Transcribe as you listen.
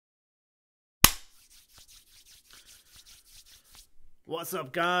What's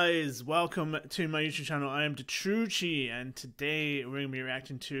up, guys? Welcome to my YouTube channel. I am Detrucci, and today we're going to be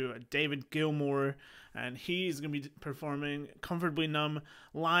reacting to David Gilmour, and he's going to be performing Comfortably Numb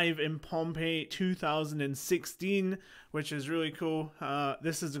live in Pompeii 2016, which is really cool.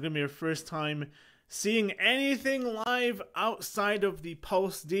 This is going to be our first time seeing anything live outside of the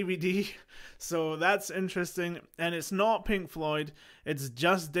Pulse DVD, so that's interesting. And it's not Pink Floyd, it's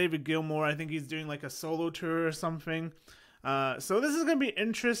just David Gilmour. I think he's doing like a solo tour or something. So this is going to be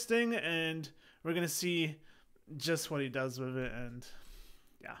interesting, and we're going to see just what he does with it, and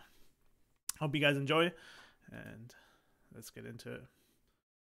yeah, hope you guys enjoy, and let's get into it.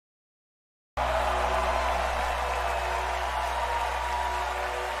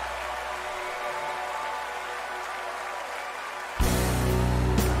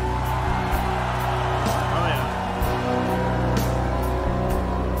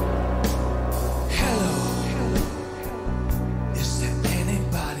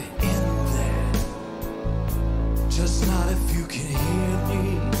 Just not if you can hear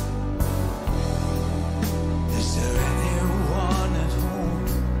me. Is there anyone at home?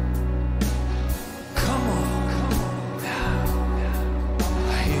 Come on now.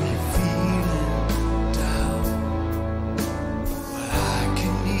 I hear you feeling down, but I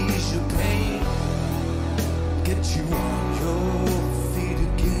can ease your pain, get you on your feet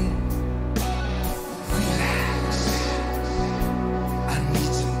again. Relax. I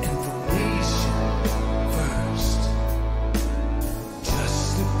need some information first.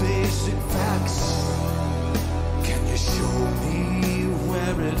 Basic facts. Can you show me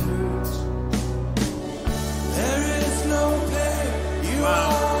where it hurts? There is no pain. You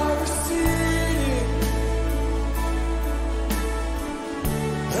are receding.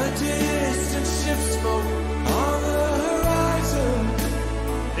 A distant ship smoke on the horizon.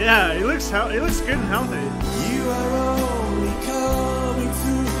 Yeah, he looks good and healthy. You are only coming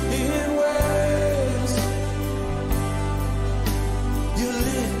through in waves. Your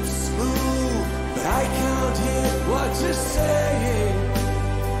lips move, but I can't hear what you're saying.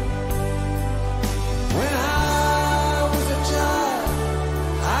 When I was a child,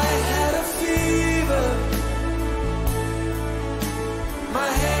 I had a fever. My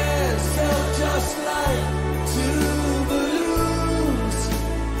hands felt just like two balloons.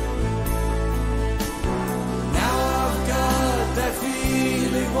 Now I've got that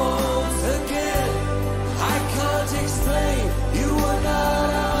feeling once again. I can't explain. You will not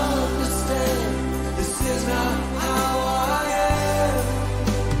understand. This is not how I am.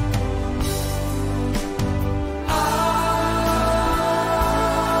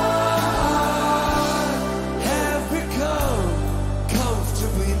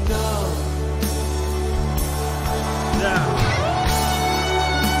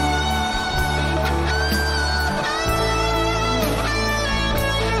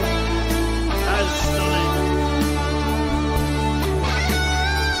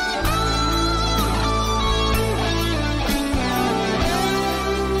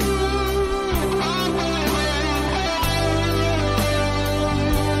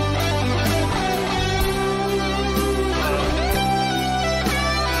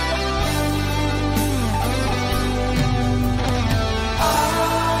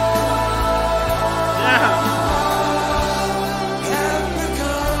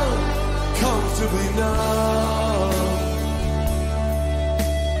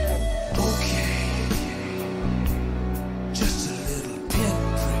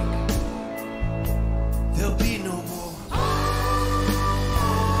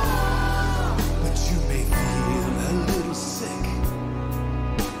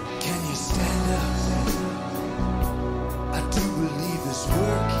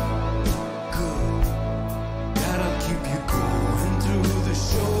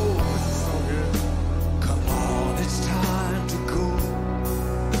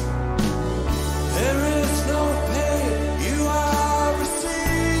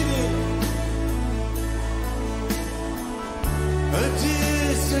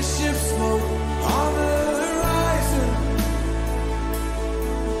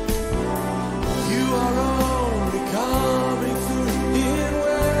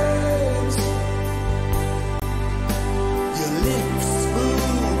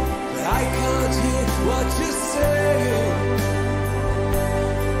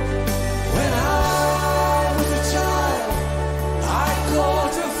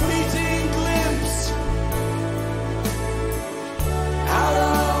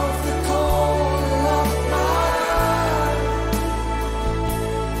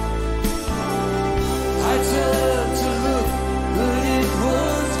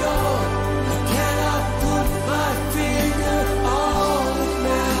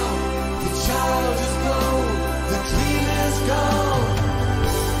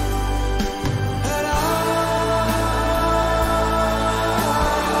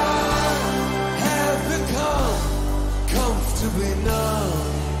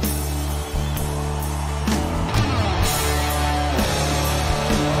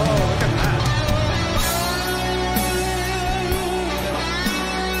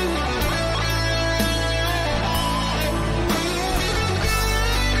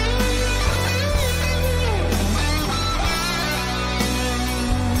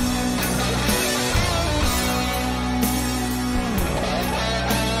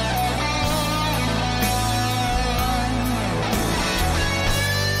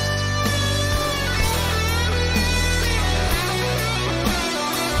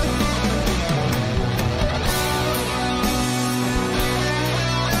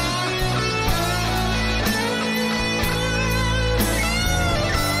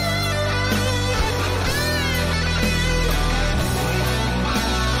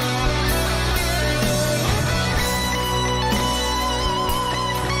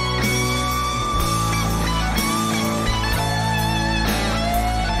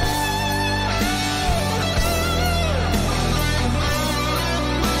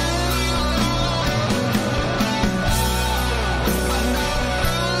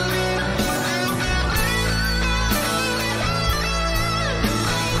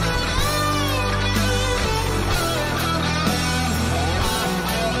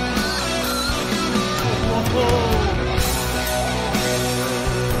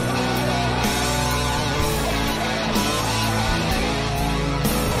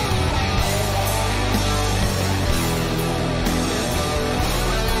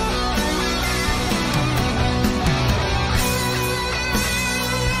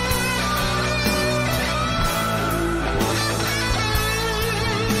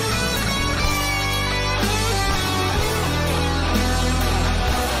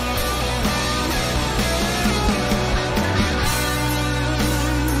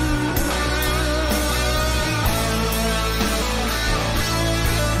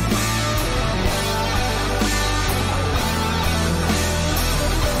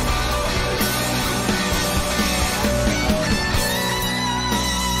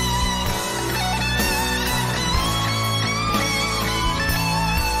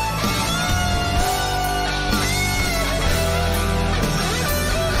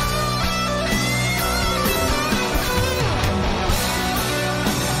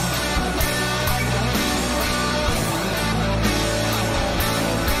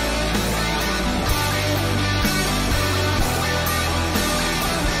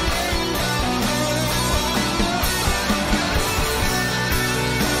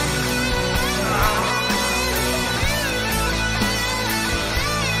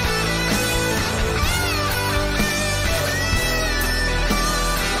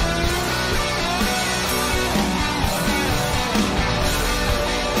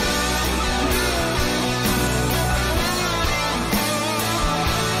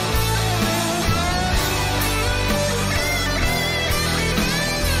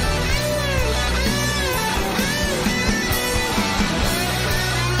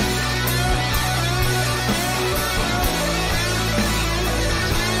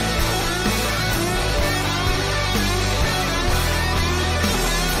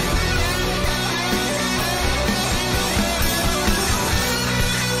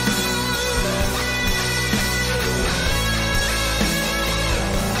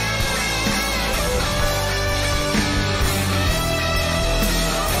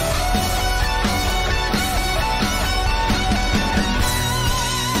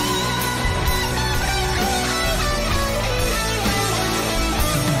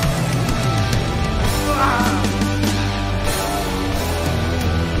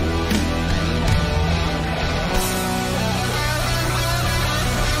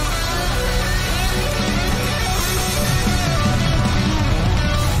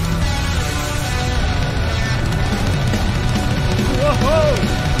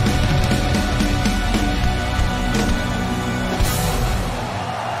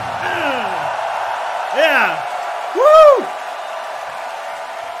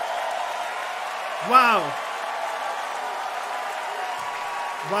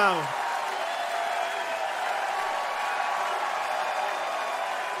 Wow.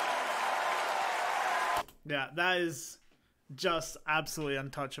 Yeah, that is just absolutely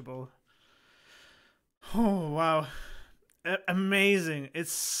untouchable. Oh, wow. Amazing.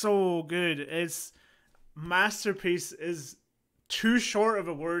 It's so good. It's masterpiece is too short of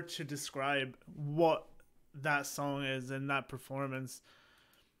a word to describe what that song is and that performance.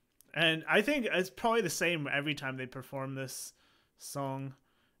 And I think it's probably the same every time they perform this song.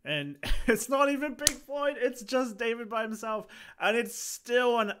 And it's not even Pink Floyd, it's just David by himself. And it's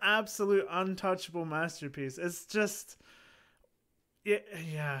still an absolute untouchable masterpiece. It's just,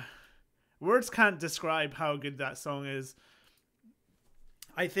 yeah. Words can't describe how good that song is.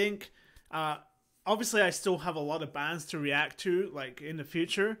 I think, obviously I still have a lot of bands to react to, like, in the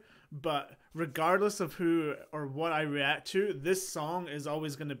future. But regardless of who or what I react to, this song is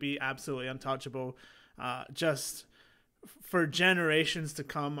always going to be absolutely untouchable. Just for generations to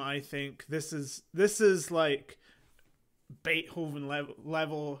come, I think this is like Beethoven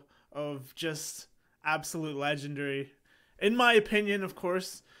level of just absolute legendary. In my opinion, of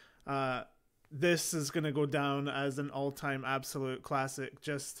course, this is going to go down as an all-time absolute classic.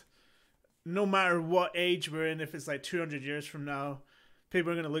 Just no matter what age we're in, if it's like 200 years from now,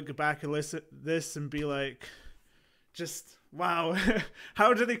 people are going to look back and listen to this and be like, just, wow,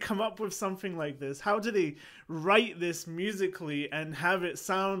 how did they come up with something like this? How did they write this musically and have it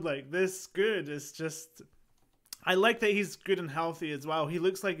sound like this good? It's just, I like that he's good and healthy as well. He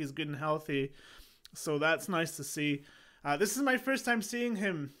looks like he's good and healthy, so that's nice to see. This is my first time seeing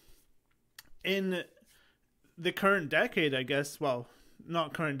him in the current decade, I guess. Well,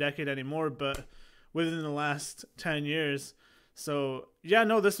 not current decade anymore, but within the last 10 years. So, yeah,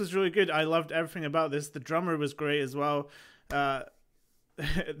 no, this was really good. I loved everything about this. The drummer was great as well.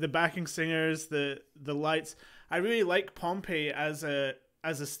 The backing singers, the lights. I really like Pompeii as a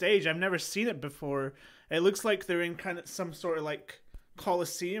stage. I've never seen it before. It looks like they're in kind of some sort of like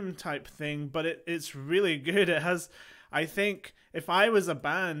Colosseum type thing, but it's really good. It has, I think, if I was a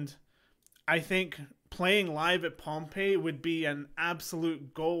band, I think playing live at Pompeii would be an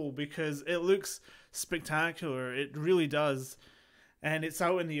absolute goal because it looks spectacular. It really does. And it's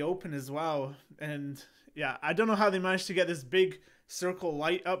out in the open as well. And yeah, I don't know how they managed to get this big circle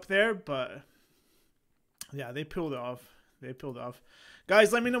light up there, but yeah, they pulled it off. They pulled it off.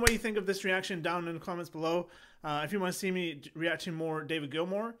 Guys, let me know what you think of this reaction down in the comments below. If you want to see me react to more David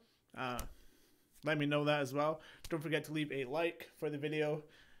Gilmour, let me know that as well. Don't forget to leave a like for the video,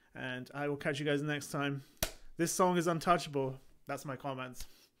 and I will catch you guys next time. This song is untouchable. That's my comments.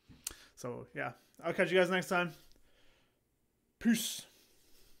 So yeah, I'll catch you guys next time. Peace.